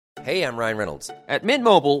Hey, I'm Ryan Reynolds. At Mint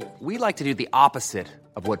Mobile, we like to do the opposite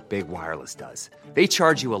of what Big Wireless does. They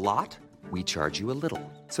charge you a lot, we charge you a little.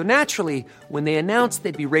 So naturally, when they announced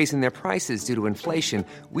they'd be raising their prices due to inflation,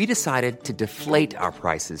 we decided to deflate our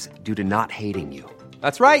prices due to not hating you.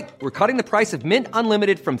 That's right. We're cutting the price of Mint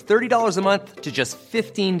Unlimited from $30 a month to just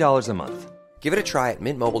 $15 a month. Give it a try at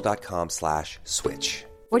mintmobile.com/switch.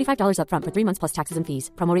 $45 up front for 3 months plus taxes and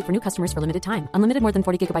fees. Promo rate for new customers for limited time. Unlimited more than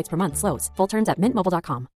 40 gigabytes per month. Slows full terms at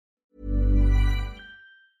mintmobile.com.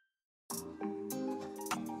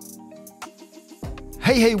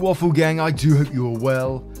 Hey Waffle Gang, I do hope you are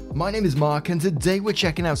well. My name is Mark and today we're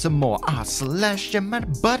checking out some more r/your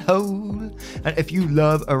butthole. And if you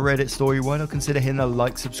love a Reddit story, why not consider hitting a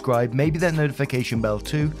like, subscribe, maybe that notification bell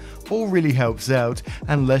too. All really helps out.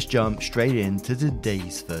 And let's jump straight into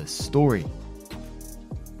today's first story.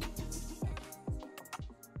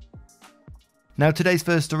 Now today's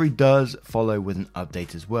first story does follow with an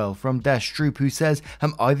update as well from Dash Stroop, who says,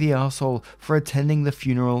 am I the arsehole for attending the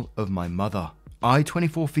funeral of my mother? I,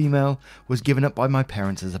 24 female, was given up by my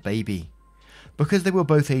parents as a baby. Because they were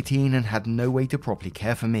both 18 and had no way to properly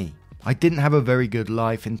care for me. I didn't have a very good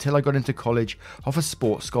life until I got into college off a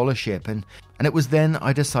sports scholarship and it was then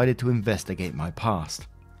I decided to investigate my past.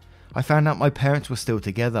 I found out my parents were still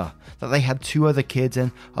together, that they had 2 other kids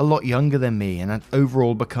and a lot younger than me and had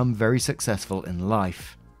overall become very successful in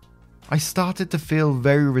life. I started to feel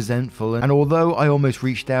very resentful and although I almost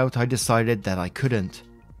reached out, I decided that I couldn't.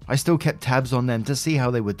 I still kept tabs on them to see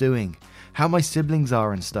how they were doing, how my siblings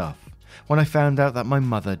are and stuff, when I found out that my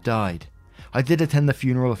mother died. I did attend the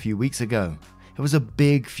funeral a few weeks ago. It was a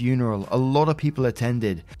big funeral, a lot of people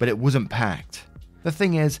attended, but it wasn't packed. The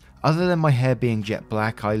thing is, other than my hair being jet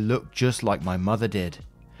black, I looked just like my mother did.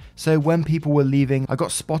 So when people were leaving, I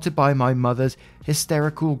got spotted by my mother's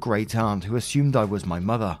hysterical great aunt who assumed I was my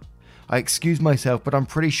mother. I excused myself, but I'm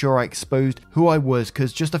pretty sure I exposed who I was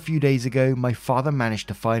because just a few days ago, my father managed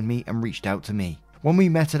to find me and reached out to me. When we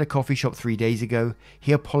met at a coffee shop 3 days ago,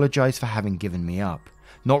 he apologized for having given me up,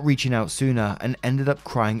 not reaching out sooner, and ended up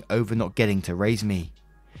crying over not getting to raise me.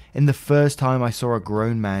 In the first time I saw a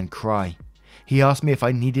grown man cry, he asked me if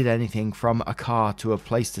I needed anything from a car to a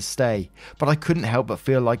place to stay, but I couldn't help but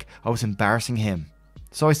feel like I was embarrassing him.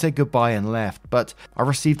 So I said goodbye and left, but I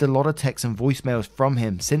received a lot of texts and voicemails from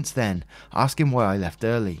him since then, asking why I left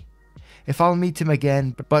early. If I'll meet him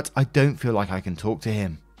again, but I don't feel like I can talk to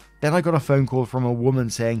him. Then I got a phone call from a woman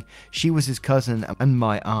saying she was his cousin and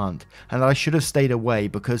my aunt, and that I should have stayed away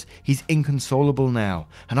because he's inconsolable now,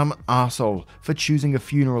 and I'm an arsehole for choosing a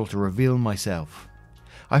funeral to reveal myself.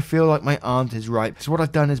 I feel like my aunt is right, because what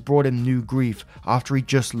I've done has brought him new grief after he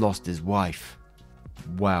just lost his wife.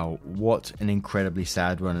 Wow, what an incredibly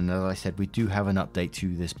sad one, and as I said, we do have an update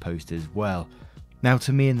to this post as well. Now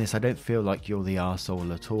to me in this, I don't feel like you're the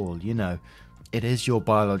arsehole at all, you know. It is your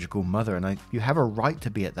biological mother and you have a right to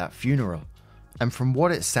be at that funeral. And from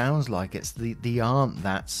what it sounds like, it's the aunt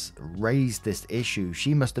that's raised this issue.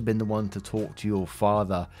 She must have been the one to talk to your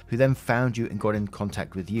father, who then found you and got in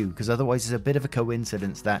contact with you, because otherwise it's a bit of a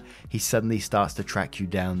coincidence that he suddenly starts to track you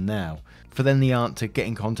down now. For then the aunt to get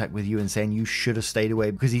in contact with you and saying you should have stayed away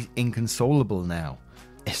because he's inconsolable now.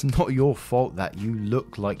 It's not your fault that you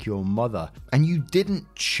look like your mother, and you didn't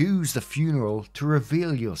choose the funeral to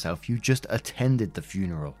reveal yourself. You just attended the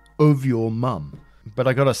funeral of your mum. But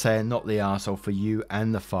I gotta say, not the arsehole for you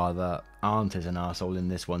and the father. Aunt is an arsehole in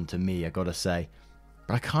this one to me, I gotta say.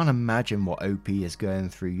 But I can't imagine what OP is going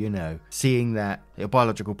through, you know, seeing that your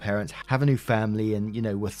biological parents have a new family and, you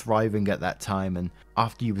know, were thriving at that time and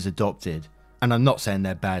after you was adopted. And I'm not saying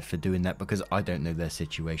they're bad for doing that because I don't know their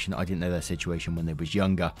situation. I didn't know their situation when they was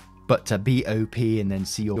younger. But to be OP and then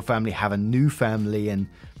see your family have a new family and,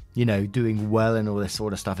 you know, doing well and all this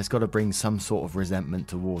sort of stuff, it's got to bring some sort of resentment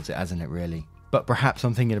towards it, hasn't it, really? But perhaps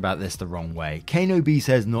I'm thinking about this the wrong way. Kano B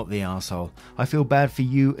says, not the arsehole. I feel bad for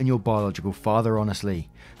you and your biological father, honestly.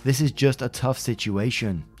 This is just a tough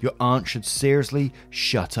situation. Your aunt should seriously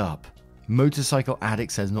shut up. Motorcycle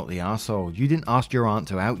Addict says, not the arsehole. You didn't ask your aunt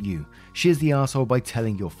to out you. She is the arsehole by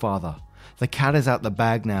telling your father. The cat is out the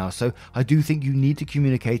bag now, so I do think you need to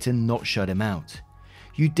communicate and not shut him out.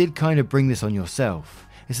 You did kind of bring this on yourself.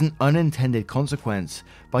 It's an unintended consequence.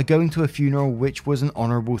 By going to a funeral, which was an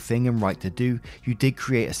honourable thing and right to do, you did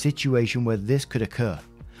create a situation where this could occur.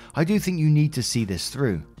 I do think you need to see this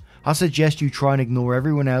through. I suggest you try and ignore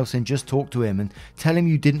everyone else and just talk to him and tell him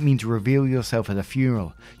you didn't mean to reveal yourself at a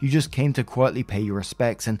funeral. You just came to quietly pay your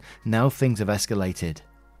respects and now things have escalated.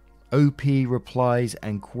 OP replies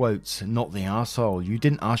and quotes, not the arsehole. You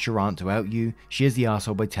didn't ask your aunt to out you. She is the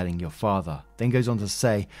arsehole by telling your father. Then goes on to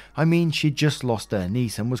say, I mean, she'd just lost her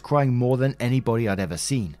niece and was crying more than anybody I'd ever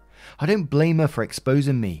seen. I don't blame her for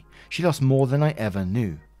exposing me. She lost more than I ever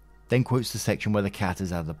knew. Then quotes the section where the cat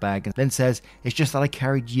is out of the bag and then says, it's just that I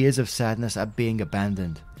carried years of sadness at being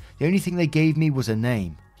abandoned. The only thing they gave me was a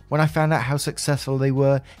name. When I found out how successful they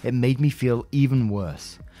were, it made me feel even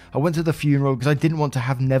worse. I went to the funeral because I didn't want to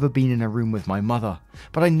have never been in a room with my mother,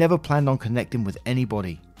 but I never planned on connecting with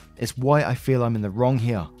anybody. It's why I feel I'm in the wrong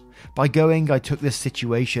here. By going, I took this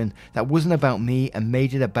situation that wasn't about me and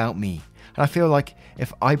made it about me, and I feel like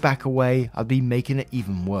if I back away, I'd be making it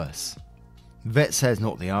even worse. Vet says,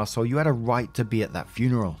 not the arsehole, you had a right to be at that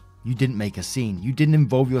funeral. You didn't make a scene. You didn't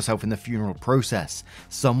involve yourself in the funeral process.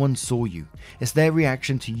 Someone saw you. It's their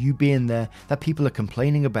reaction to you being there that people are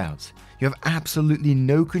complaining about. You have absolutely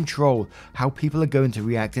no control how people are going to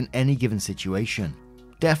react in any given situation.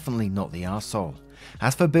 Definitely not the arsehole.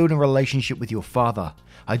 As for building a relationship with your father,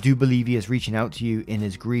 I do believe he is reaching out to you in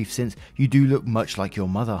his grief since you do look much like your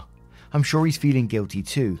mother. I'm sure he's feeling guilty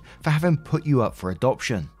too for having put you up for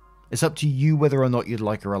adoption. It's up to you whether or not you'd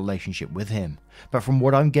like a relationship with him, but from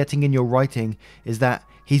what I'm getting in your writing is that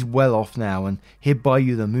he's well off now and he'd buy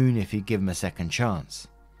you the moon if you give him a second chance.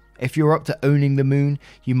 If you're up to owning the moon,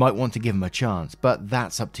 you might want to give him a chance, but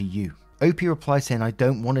that's up to you. OP replies saying, I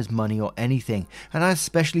don't want his money or anything, and I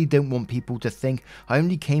especially don't want people to think I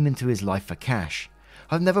only came into his life for cash.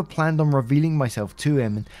 I've never planned on revealing myself to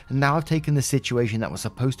him, and now I've taken the situation that was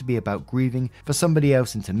supposed to be about grieving for somebody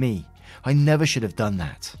else into me. I never should have done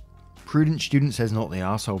that. Prudent Student says, not the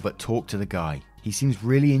arsehole, but talk to the guy. He seems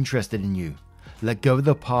really interested in you. Let go of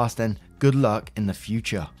the past and good luck in the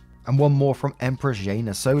future. And one more from Empress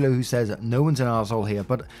Jaina Solo, who says, no one's an arsehole here,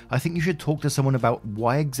 but I think you should talk to someone about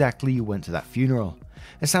why exactly you went to that funeral.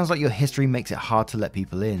 It sounds like your history makes it hard to let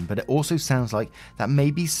people in, but it also sounds like that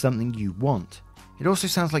may be something you want. It also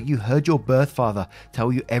sounds like you heard your birth father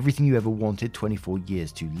tell you everything you ever wanted 24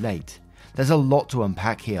 years too late. There's a lot to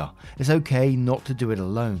unpack here. It's okay not to do it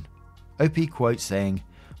alone. OP quotes saying,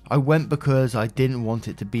 I went because I didn't want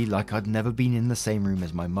it to be like I'd never been in the same room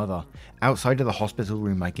as my mother, outside of the hospital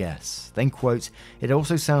room I guess. Then quotes, it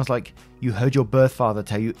also sounds like you heard your birth father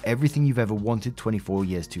tell you everything you've ever wanted 24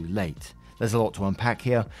 years too late. There's a lot to unpack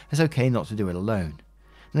here, it's okay not to do it alone.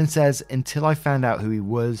 And then says, until I found out who he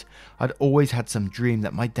was, I'd always had some dream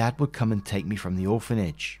that my dad would come and take me from the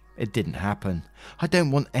orphanage. It didn't happen. I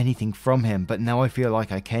don't want anything from him, but now I feel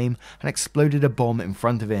like I came and exploded a bomb in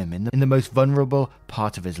front of him in the most vulnerable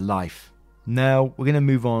part of his life. Now we're going to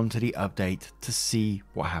move on to the update to see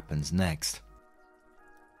what happens next.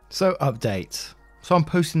 So update. So I'm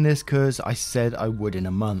posting this because I said I would in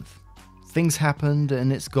a month. Things happened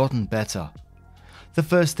and it's gotten better. The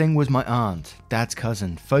first thing was my aunt, Dad's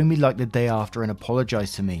cousin, phoned me like the day after and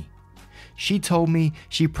apologized to me. She told me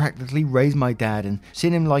she practically raised my dad and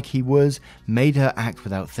seeing him like he was made her act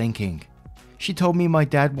without thinking. She told me my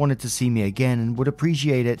dad wanted to see me again and would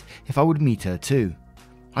appreciate it if I would meet her too.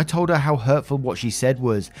 I told her how hurtful what she said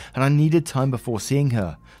was and I needed time before seeing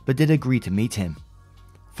her, but did agree to meet him.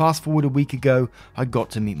 Fast forward a week ago, I got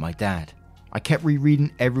to meet my dad. I kept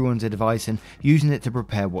rereading everyone's advice and using it to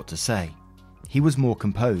prepare what to say. He was more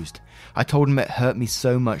composed. I told him it hurt me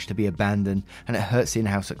so much to be abandoned and it hurt seeing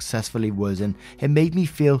how successful he was and it made me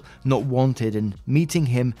feel not wanted and meeting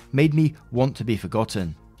him made me want to be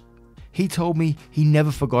forgotten. He told me he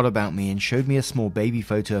never forgot about me and showed me a small baby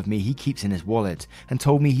photo of me he keeps in his wallet and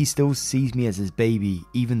told me he still sees me as his baby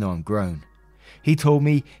even though I'm grown. He told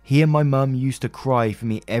me he and my mum used to cry for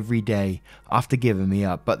me every day after giving me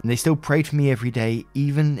up, but they still prayed for me every day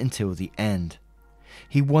even until the end.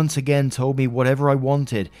 He once again told me whatever I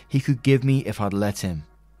wanted, he could give me if I'd let him.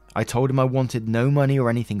 I told him I wanted no money or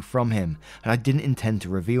anything from him, and I didn't intend to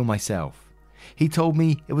reveal myself. He told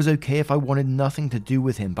me it was okay if I wanted nothing to do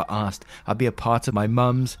with him, but asked I'd be a part of my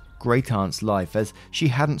mum's great aunt's life, as she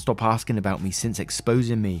hadn't stopped asking about me since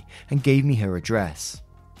exposing me, and gave me her address.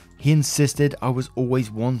 He insisted I was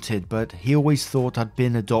always wanted, but he always thought I'd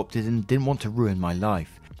been adopted and didn't want to ruin my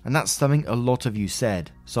life, and that's something a lot of you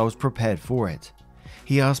said, so I was prepared for it.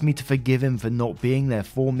 He asked me to forgive him for not being there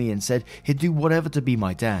for me and said he'd do whatever to be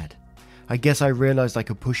my dad. I guess I realized I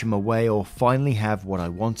could push him away or finally have what I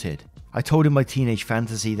wanted. I told him my teenage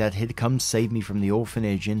fantasy that he'd come save me from the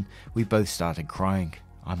orphanage and we both started crying.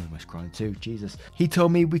 I'm almost crying too, Jesus. He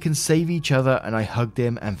told me we can save each other and I hugged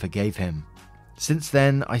him and forgave him. Since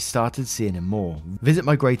then, I started seeing him more. Visit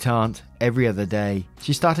my great aunt every other day.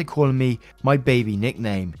 She started calling me my baby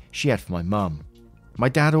nickname she had for my mum. My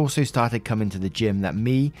dad also started coming to the gym that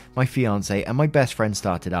me, my fiance, and my best friend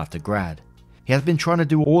started after grad. He has been trying to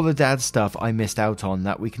do all the dad stuff I missed out on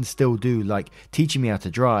that we can still do, like teaching me how to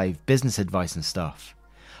drive, business advice and stuff.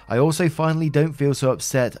 I also finally don't feel so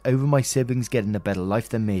upset over my siblings getting a better life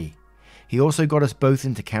than me. He also got us both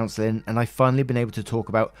into counselling, and I've finally been able to talk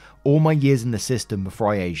about all my years in the system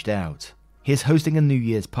before I aged out. He is hosting a New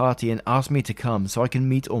Year's party and asked me to come so I can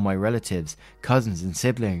meet all my relatives, cousins and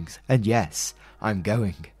siblings, and yes, I'm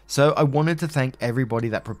going. So I wanted to thank everybody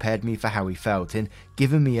that prepared me for how he felt in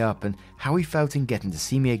giving me up and how he felt in getting to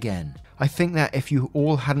see me again. I think that if you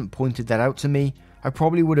all hadn't pointed that out to me, I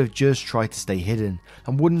probably would have just tried to stay hidden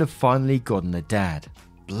and wouldn't have finally gotten a dad.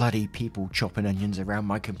 Bloody people chopping onions around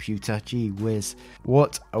my computer, gee whiz.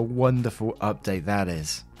 What a wonderful update that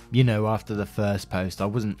is. You know, after the first post, I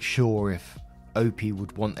wasn't sure if OP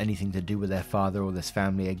would want anything to do with their father or this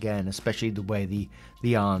family again, especially the way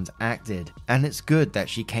the aunts acted. And it's good that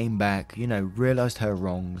she came back, you know, realised her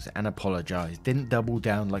wrongs and apologised. Didn't double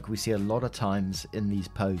down like we see a lot of times in these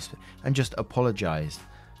posts, and just apologised.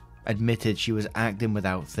 Admitted she was acting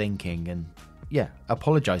without thinking and, yeah,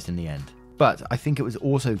 apologised in the end. But I think it was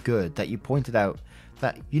also good that you pointed out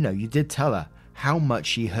that, you know, you did tell her how much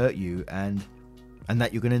she hurt you and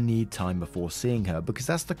that you're going to need time before seeing her, because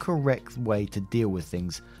that's the correct way to deal with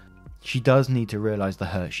things. She does need to realise the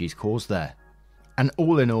hurt she's caused there. And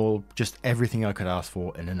all in all, just everything I could ask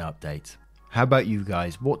for in an update. How about you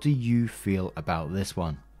guys? What do you feel about this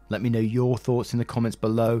one? Let me know your thoughts in the comments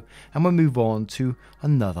below, and we'll move on to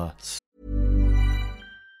another.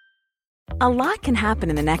 A lot can happen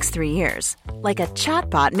in the next 3 years. Like a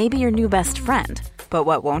chatbot may be your new best friend. But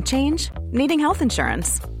what won't change? Needing health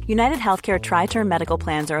insurance. United Healthcare Tri-Term Medical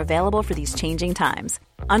Plans are available for these changing times.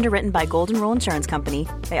 Underwritten by Golden Rule Insurance Company,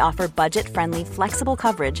 they offer budget-friendly, flexible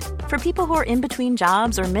coverage for people who are in between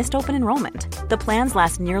jobs or missed open enrollment. The plans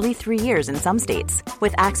last nearly 3 years in some states,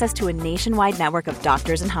 with access to a nationwide network of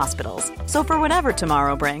doctors and hospitals. So for whatever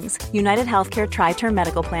tomorrow brings, United Healthcare Tri-Term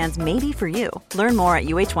Medical Plans may be for you. Learn more at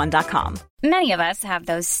uh1.com. Many of us have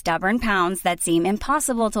those stubborn pounds that seem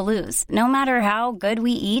impossible to lose, no matter how good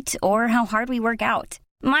we eat or how hard we work out.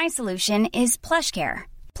 My solution is PlushCare.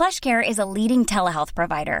 PlushCare is a leading telehealth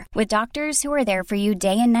provider with doctors who are there for you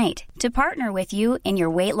day and night to partner with you in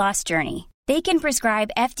your weight loss journey. They can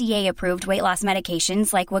prescribe FDA-approved weight loss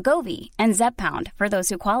medications like Wegovy and Zepbound for those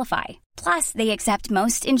who qualify. Plus, they accept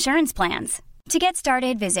most insurance plans. To get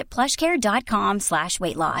started, visit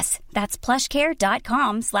plushcare.com/weightloss. That's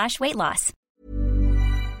plushcare.com/weightloss.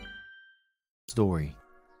 Story.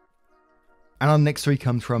 And our next story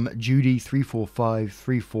comes from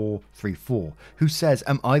Judy3453434, who says,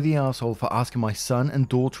 am I the arsehole for asking my son and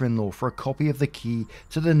daughter-in-law for a copy of the key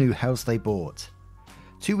to the new house they bought?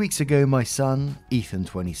 2 weeks ago, my son, Ethan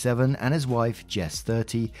 27, and his wife, Jess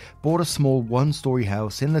 30, bought a small one-story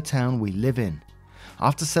house in the town we live in.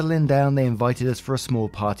 After settling down, they invited us for a small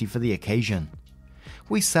party for the occasion.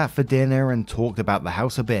 We sat for dinner and talked about the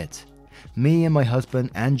house a bit. Me and my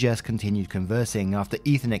husband and Jess continued conversing after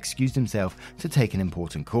Ethan excused himself to take an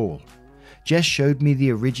important call. Jess showed me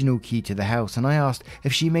the original key to the house and I asked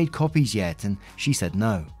if she made copies yet, and she said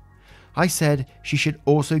no. I said she should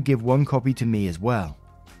also give one copy to me as well.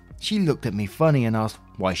 She looked at me funny and asked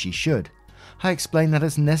why she should. I explained that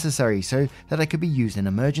it's necessary so that it could be used in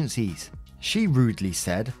emergencies. She rudely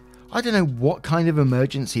said, I don't know what kind of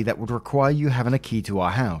emergency that would require you having a key to our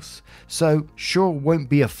house, so sure won't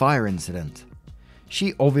be a fire incident.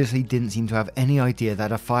 She obviously didn't seem to have any idea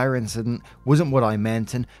that a fire incident wasn't what I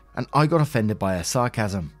meant, and I got offended by her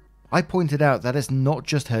sarcasm. I pointed out that it's not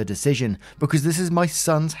just her decision, because this is my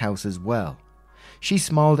son's house as well. She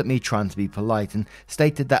smiled at me trying to be polite and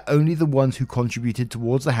stated that only the ones who contributed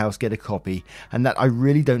towards the house get a copy and that I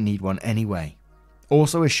really don't need one anyway.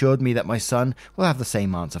 Also assured me that my son will have the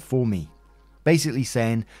same answer for me. Basically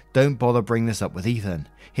saying, don't bother bringing this up with Ethan,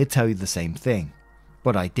 he'll tell you the same thing.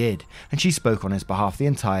 But I did, and she spoke on his behalf the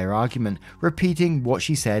entire argument, repeating what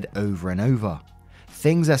she said over and over.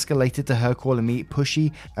 Things escalated to her calling me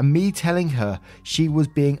pushy and me telling her she was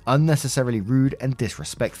being unnecessarily rude and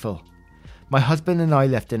disrespectful. My husband and I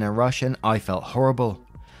left in a rush and I felt horrible.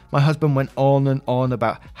 My husband went on and on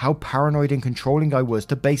about how paranoid and controlling I was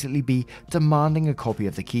to basically be demanding a copy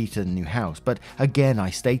of the key to the new house, but again I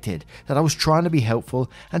stated that I was trying to be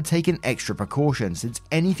helpful and taking extra precautions since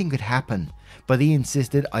anything could happen, but he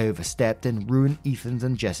insisted I overstepped and ruined Ethan's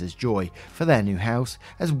and Jess's joy for their new house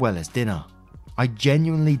as well as dinner. I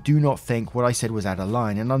genuinely do not think what I said was out of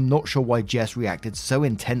line, and I'm not sure why Jess reacted so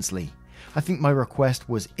intensely. I think my request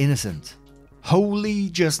was innocent. Holy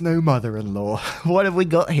just no mother-in-law, what have we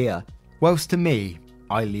got here? Whilst to me,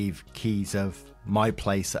 I leave keys of my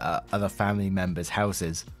place at other family members'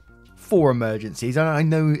 houses for emergencies. And I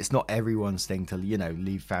know it's not everyone's thing to,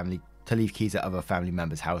 leave keys at other family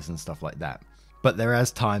members' houses and stuff like that. But there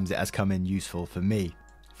has times it has come in useful for me.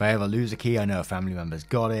 If I ever lose a key, I know a family member's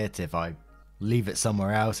got it. If I leave it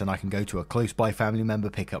somewhere else and I can go to a close by family member,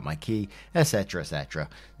 pick up my key, etc, etc.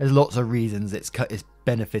 There's lots of reasons it's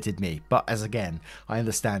benefited me, but as again, I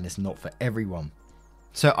understand it's not for everyone.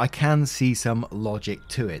 So I can see some logic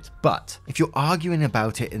to it, but if you're arguing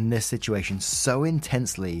about it in this situation so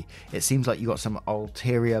intensely, it seems like you got some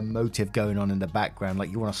ulterior motive going on in the background, like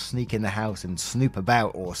you want to sneak in the house and snoop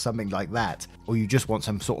about or something like that, or you just want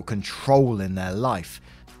some sort of control in their life.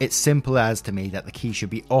 It's simple as to me that the key should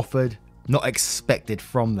be offered, not expected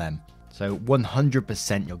from them. So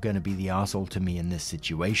 100% you're going to be the arsehole to me in this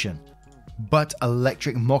situation. But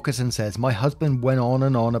Electric Moccasin says, my husband went on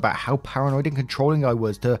and on about how paranoid and controlling I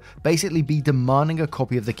was to basically be demanding a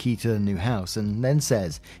copy of the key to the new house, and then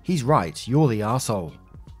says, he's right, you're the arsehole.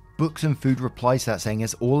 Books and Food replies to that saying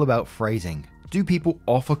it's all about phrasing. Do people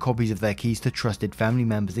offer copies of their keys to trusted family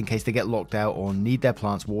members in case they get locked out or need their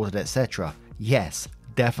plants watered, etc? Yes,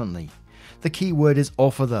 definitely. The key word is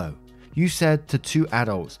offer though. You said to two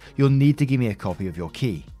adults, you'll need to give me a copy of your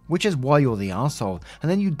key, which is why you're the arsehole,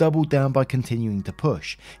 and then you doubled down by continuing to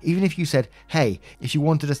push. Even if you said, hey, if you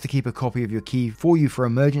wanted us to keep a copy of your key for you for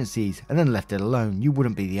emergencies, and then left it alone, you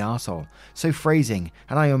wouldn't be the arsehole. So phrasing,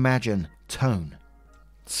 and I imagine tone.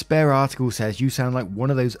 Spare Article says you sound like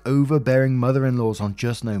one of those overbearing mother-in-laws on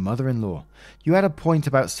Just No Mother-in-Law. You had a point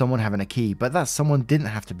about someone having a key, but that someone didn't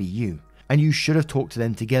have to be you, and you should have talked to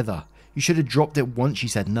them together. You should have dropped it once she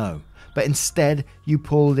said no. But instead, you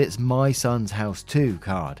pulled "It's my son's house too"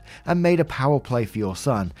 card and made a power play for your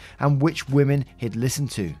son and which women he'd listen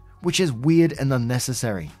to, which is weird and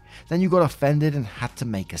unnecessary. Then you got offended and had to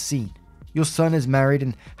make a scene. Your son is married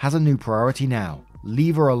and has a new priority now.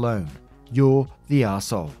 Leave her alone. You're the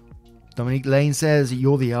arsehole. Dominique Lane says,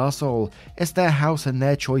 you're the arsehole. It's their house and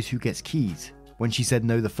their choice who gets keys. When she said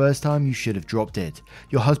no the first time, you should have dropped it.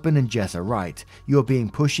 Your husband and Jess are right. You are being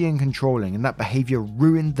pushy and controlling, and that behavior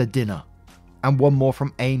ruined the dinner. And one more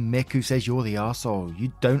from Aim Mick, who says you're the arsehole.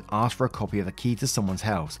 You don't ask for a copy of the key to someone's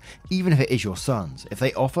house, even if it is your son's. If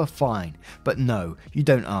they offer, fine. But no, you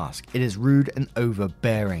don't ask. It is rude and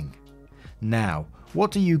overbearing. Now, what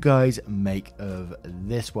do you guys make of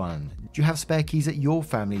this one? Do you have spare keys at your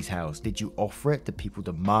family's house? Did you offer it? Did people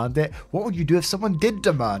demand it? What would you do if someone did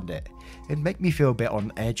demand it? It'd make me feel a bit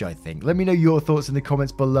on edge, I think. Let me know your thoughts in the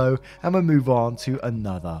comments below, and we'll move on to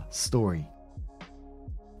another story.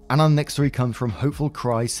 And our next story comes from Hopeful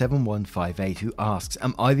Cry 7158, who asks,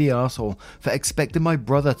 am I the arsehole for expecting my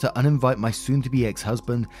brother to uninvite my soon-to-be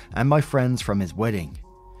ex-husband and my friends from his wedding?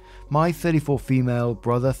 My 34 female,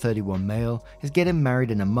 brother 31 male, is getting married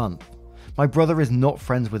in a month. My brother is not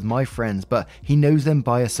friends with my friends, but he knows them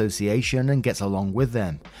by association and gets along with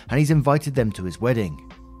them, and he's invited them to his wedding.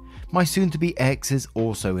 My soon-to-be ex is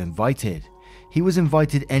also invited. He was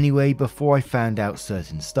invited anyway before I found out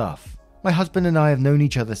certain stuff. My husband and I have known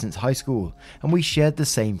each other since high school, and we shared the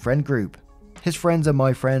same friend group. His friends are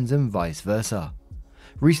my friends and vice versa.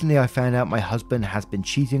 Recently I found out my husband has been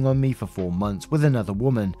cheating on me for 4 months with another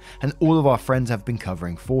woman, and all of our friends have been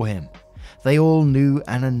covering for him. They all knew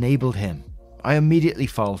and enabled him. I immediately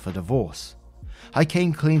filed for divorce. I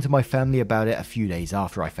came clean to my family about it a few days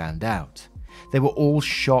after I found out. They were all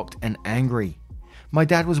shocked and angry. My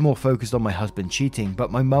dad was more focused on my husband cheating,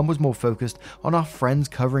 but my mum was more focused on our friends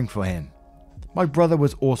covering for him. My brother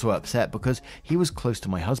was also upset because he was close to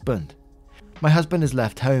my husband. My husband has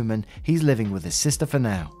left home and he's living with his sister for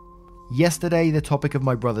now. Yesterday, the topic of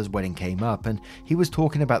my brother's wedding came up and he was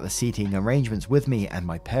talking about the seating arrangements with me and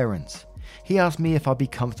my parents. He asked me if I'd be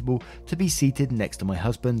comfortable to be seated next to my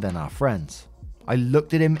husband and our friends. I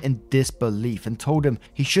looked at him in disbelief and told him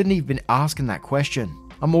he shouldn't have been asking that question.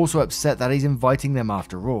 I'm also upset that he's inviting them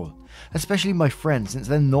after all, especially my friends since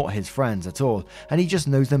they're not his friends at all and he just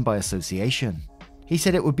knows them by association. He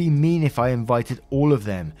said it would be mean if I invited all of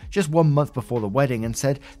them just 1 month before the wedding and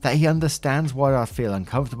said that he understands why I feel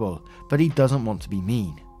uncomfortable, but he doesn't want to be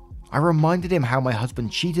mean. I reminded him how my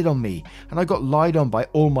husband cheated on me and I got lied on by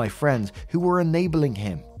all my friends who were enabling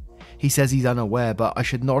him. He says he's unaware, but I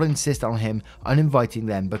should not insist on him uninviting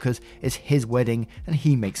them because it's his wedding and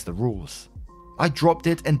he makes the rules. I dropped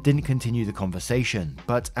it and didn't continue the conversation,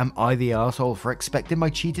 but am I the arsehole for expecting my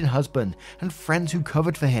cheating husband and friends who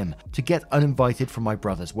covered for him to get uninvited from my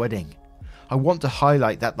brother's wedding? I want to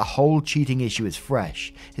highlight that the whole cheating issue is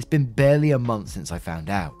fresh. It's been barely a month since I found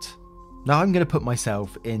out. Now I'm going to put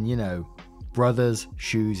myself in, brother's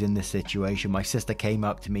shoes in this situation. My sister came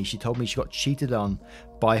up to me, she told me she got cheated on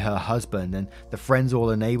by her husband and the friends all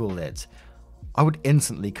enabled it. I would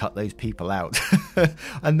instantly cut those people out.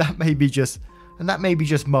 And that may be just And that may be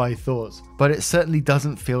just my thoughts, but it certainly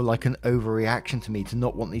doesn't feel like an overreaction to me to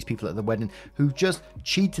not want these people at the wedding who just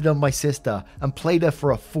cheated on my sister and played her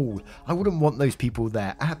for a fool. I wouldn't want those people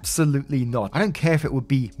there. Absolutely not. I don't care if it would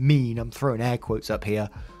be mean. I'm throwing air quotes up here.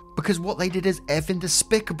 Because what they did is effing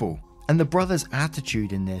despicable. And the brother's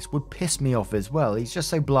attitude in this would piss me off as well. He's just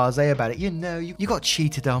so blasé about it. You got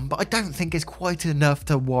cheated on, but I don't think it's quite enough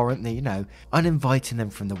to warrant the, uninviting them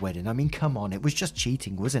from the wedding. I mean, come on, it was just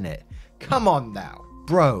cheating, wasn't it? Come on now.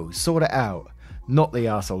 Bro, sort it out. Not the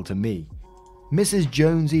arsehole to me. Mrs.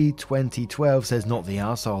 Jonesy 2012 says, not the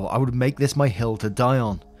arsehole. I would make this my hill to die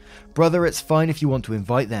on. Brother, it's fine if you want to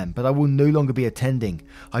invite them, but I will no longer be attending.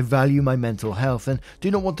 I value my mental health and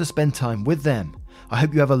do not want to spend time with them. I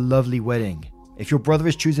hope you have a lovely wedding. If your brother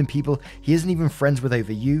is choosing people he isn't even friends with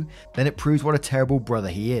over you, then it proves what a terrible brother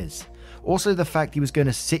he is. Also, the fact he was going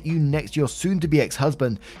to sit you next to your soon-to-be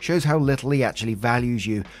ex-husband shows how little he actually values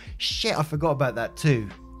you. Shit, I forgot about that too.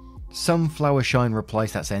 Sunflower Shine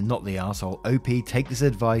replies that saying, not the arsehole. OP, take this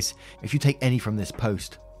advice if you take any from this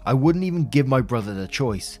post. I wouldn't even give my brother the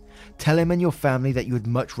choice. Tell him and your family that you would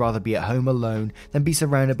much rather be at home alone than be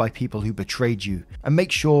surrounded by people who betrayed you. And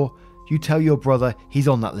make sure you tell your brother he's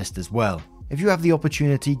on that list as well. If you have the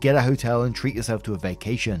opportunity, get a hotel and treat yourself to a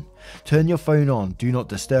vacation. Turn your phone on, do not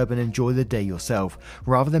disturb, and enjoy the day yourself,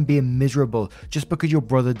 rather than being miserable just because your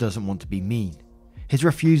brother doesn't want to be mean. His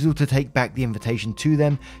refusal to take back the invitation to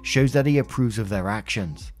them shows that he approves of their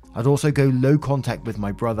actions. I'd also go low contact with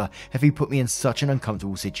my brother if he put me in such an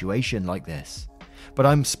uncomfortable situation like this. But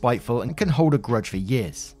I'm spiteful and can hold a grudge for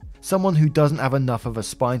years. Someone who doesn't have enough of a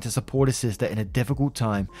spine to support his sister in a difficult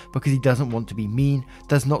time because he doesn't want to be mean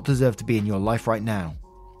does not deserve to be in your life right now.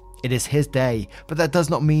 It is his day, but that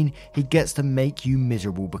does not mean he gets to make you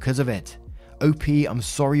miserable because of it. OP, I'm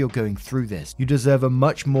sorry you're going through this. You deserve a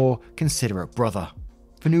much more considerate brother.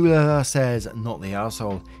 Fanula says, not the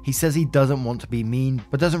arsehole. He says he doesn't want to be mean,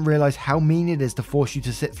 but doesn't realize how mean it is to force you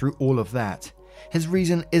to sit through all of that. His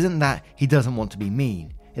reason isn't that he doesn't want to be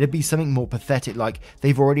mean. It'd be something more pathetic like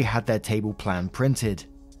they've already had their table plan printed.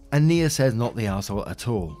 And Nia says, not the arsehole at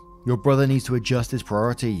all. Your brother needs to adjust his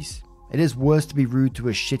priorities. It is worse to be rude to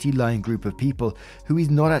a shitty lying group of people who he's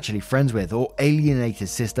not actually friends with, or alienate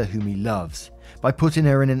his sister whom he loves, by putting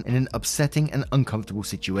her in an upsetting and uncomfortable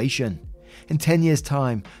situation. In 10 years'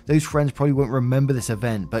 time, those friends probably won't remember this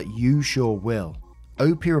event, but you sure will.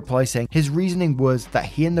 OP replies saying his reasoning was that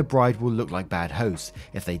he and the bride will look like bad hosts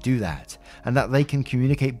if they do that, and that they can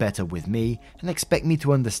communicate better with me and expect me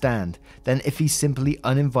to understand than if he simply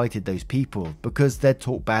uninvited those people because they'd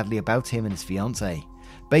talk badly about him and his fiancée.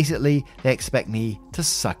 Basically, they expect me to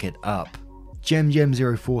suck it up.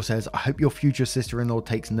 GemGem04 says, I hope your future sister-in-law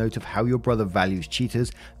takes note of how your brother values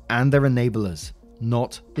cheaters and their enablers,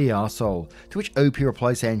 not the arsehole. To which OP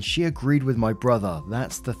replies saying, she agreed with my brother,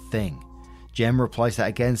 that's the thing. Gem replies that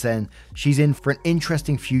again saying, she's in for an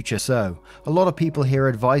interesting future, so a lot of people here are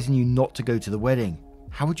advising you not to go to the wedding.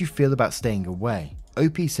 How would you feel about staying away?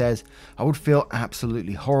 OP says, I would feel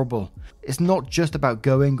absolutely horrible. It's not just about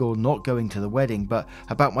going or not going to the wedding, but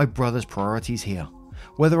about my brother's priorities here.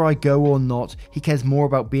 Whether I go or not, he cares more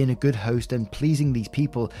about being a good host and pleasing these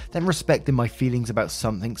people than respecting my feelings about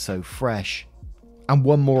something so fresh. And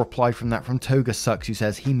one more reply from that from Toga Sucks, who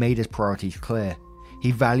says he made his priorities clear.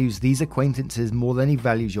 He values these acquaintances more than he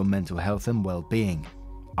values your mental health and well-being.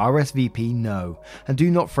 RSVP no, and do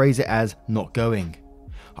not phrase it as not going.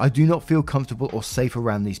 I do not feel comfortable or safe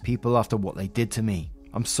around these people after what they did to me.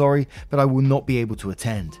 I'm sorry, but I will not be able to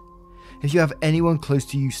attend. If you have anyone close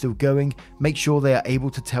to you still going, make sure they are able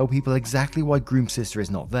to tell people exactly why groom sister is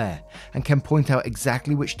not there, and can point out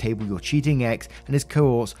exactly which table your cheating ex and his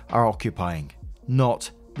cohorts are occupying. Not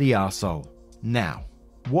the arsehole. Now,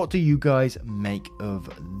 what do you guys make of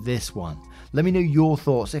this one? Let me know your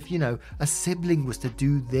thoughts if, a sibling was to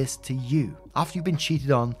do this to you after you've been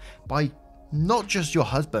cheated on by not just your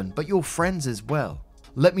husband, but your friends as well.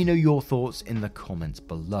 Let me know your thoughts in the comments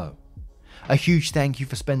below. A huge thank you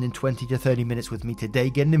for spending 20 to 30 minutes with me today,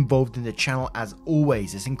 getting involved in the channel as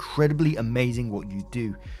always. It's incredibly amazing what you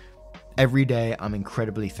do. Every day I'm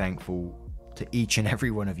incredibly thankful to each and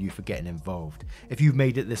every one of you for getting involved. If you've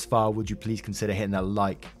made it this far, would you please consider hitting that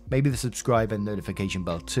like, maybe the subscribe and notification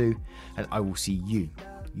bell too, and I will see you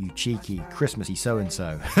cheeky Christmassy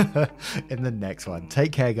so-and-so, in the next one.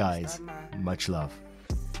 Take care, guys. Much love.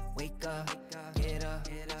 Wake up, get up,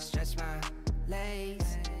 stretch my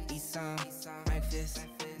legs, eat some breakfast,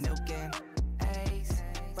 milk and eggs,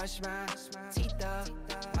 brush my teeth up,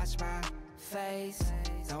 wash my face,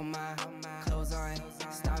 throw my clothes on,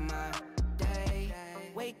 start my day.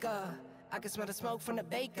 Wake up, I can smell the smoke from the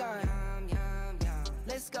bacon.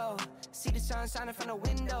 let's go. See the sun shining from the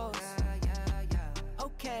windows.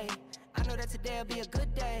 Okay, I know that today'll be a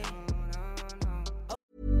good day.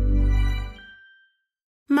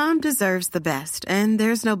 Mom deserves the best, and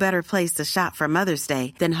there's no better place to shop for Mother's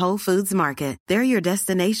Day than Whole Foods Market. They're your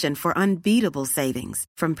destination for unbeatable savings,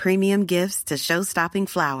 from premium gifts to show-stopping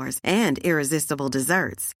flowers and irresistible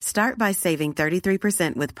desserts. Start by saving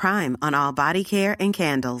 33% with Prime on all body care and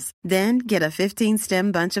candles. Then get a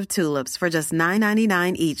 15-stem bunch of tulips for just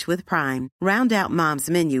 $9.99 each with Prime. Round out Mom's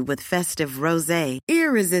menu with festive rosé,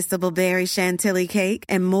 irresistible berry chantilly cake,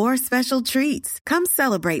 and more special treats. Come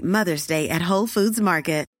celebrate Mother's Day at Whole Foods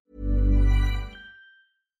Market.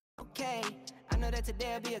 Okay, I know that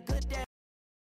today'll be a good day.